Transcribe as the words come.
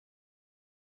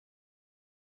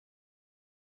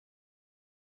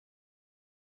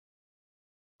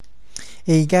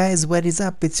Hey guys, what is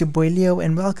up? It's your boy Leo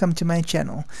and welcome to my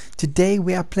channel. Today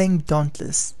we are playing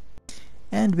Dauntless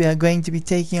and we are going to be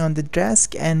taking on the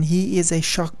Drask, and he is a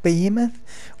shock behemoth.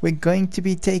 We're going to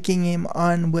be taking him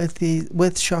on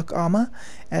with shock armor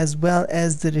as well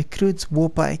as the recruit's war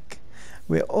pike.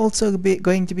 We're also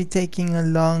going to be taking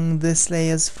along the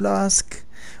Slayer's flask,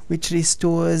 which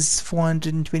restores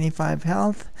 425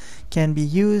 health, can be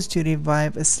used to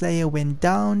revive a Slayer when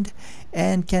downed,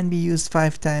 and can be used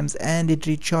 5 times, and it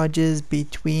recharges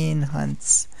between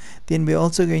hunts. Then we're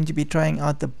also going to be trying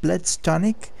out the Blitz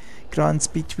tonic. Grants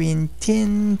between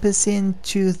 10%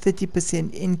 to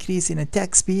 30% increase in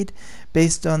attack speed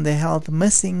based on the health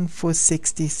missing for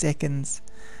 60 seconds.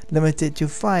 Limited to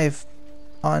 5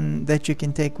 on that you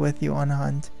can take with you on a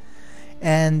hunt.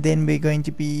 And then we're going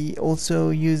to be also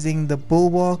using the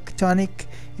Bulwark tonic.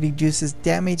 It reduces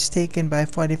damage taken by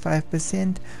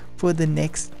 45% for the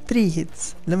next 3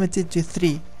 hits, limited to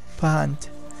 3 per hunt.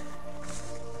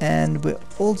 And we're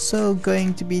also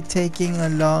going to be taking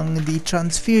along the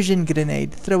transfusion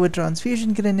grenade. Throw a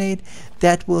transfusion grenade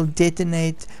that will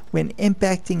detonate when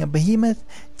impacting a behemoth,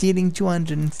 dealing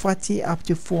 240 up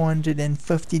to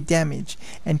 450 damage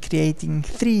and creating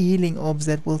 3 healing orbs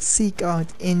that will seek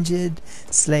out injured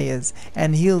slayers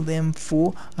and heal them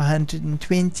for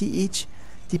 120 each,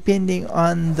 depending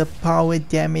on the power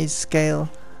damage scale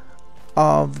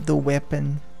of the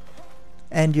weapon,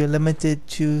 and you're limited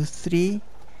to 3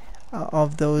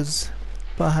 of those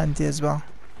per hunt as well.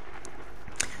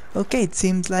 Okay, it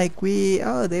seems like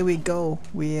there we go.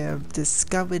 We have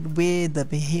discovered where the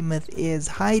behemoth is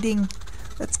hiding.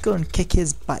 Let's go and kick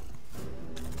his butt.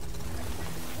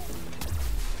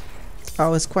 I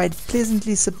was quite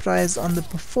pleasantly surprised on the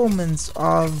performance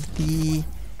of the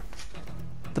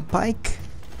Pike.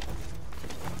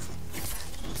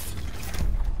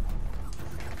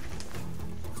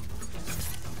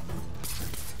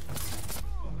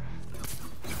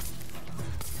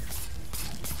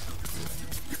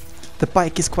 The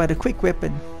Pike is quite a quick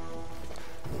weapon.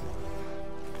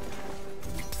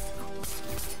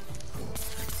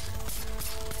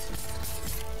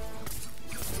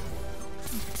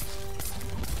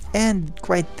 And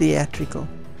quite theatrical.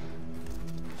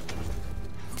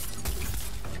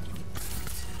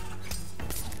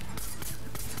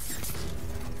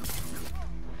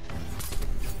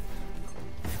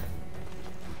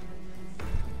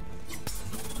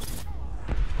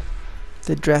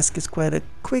 The Drask is quite a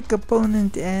quick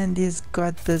opponent, and he's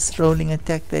got this rolling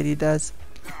attack that he does.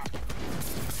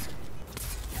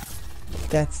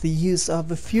 That's the use of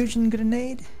a fusion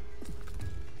grenade.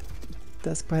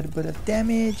 Does quite a bit of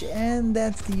damage, and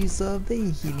that's the use of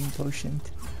the healing potion.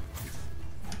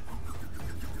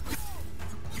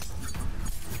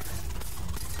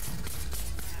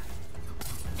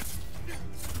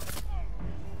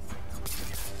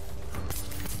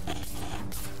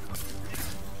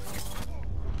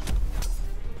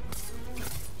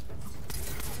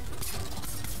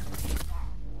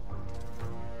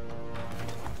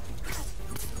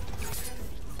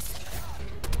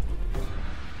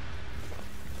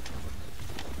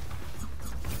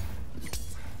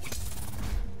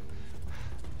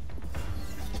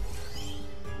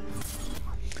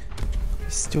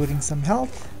 Restoring some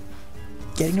health,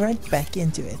 getting right back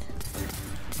into it.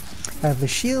 I have a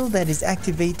shield that is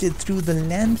activated through the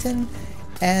lantern,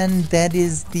 and that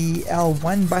is the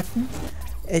L1 button.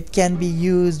 It can be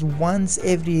used once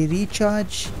every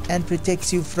recharge and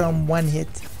protects you from 1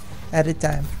 hit at a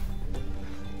time.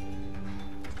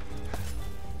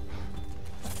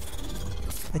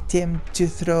 Attempt to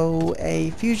throw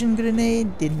a fusion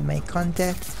grenade, didn't make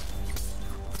contact.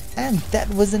 And that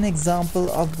was an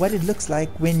example of what it looks like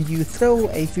when you throw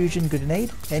a fusion grenade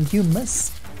and you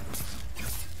miss.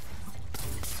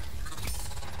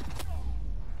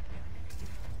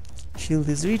 Shield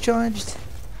is recharged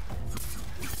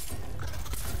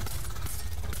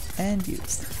and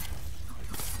used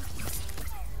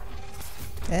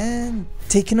and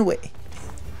taken away.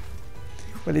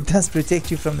 Well, it does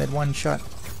protect you from that one shot.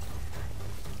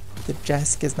 The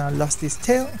Drask has now lost his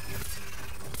tail.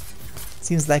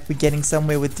 Seems like we're getting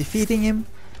somewhere with defeating him.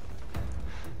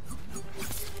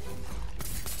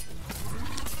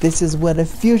 This is what a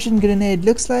fusion grenade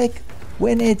looks like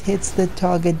when it hits the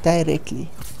target directly.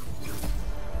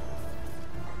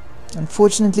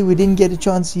 Unfortunately, we didn't get a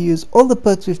chance to use all the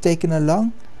perks we've taken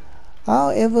along.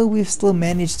 However, we've still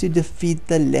managed to defeat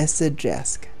the lesser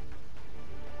Drask.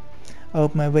 I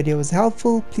hope my video was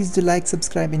helpful. Please do like,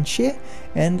 subscribe and share,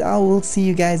 and I will see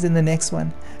you guys in the next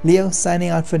one. Leo signing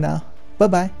out for now. Bye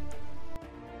bye.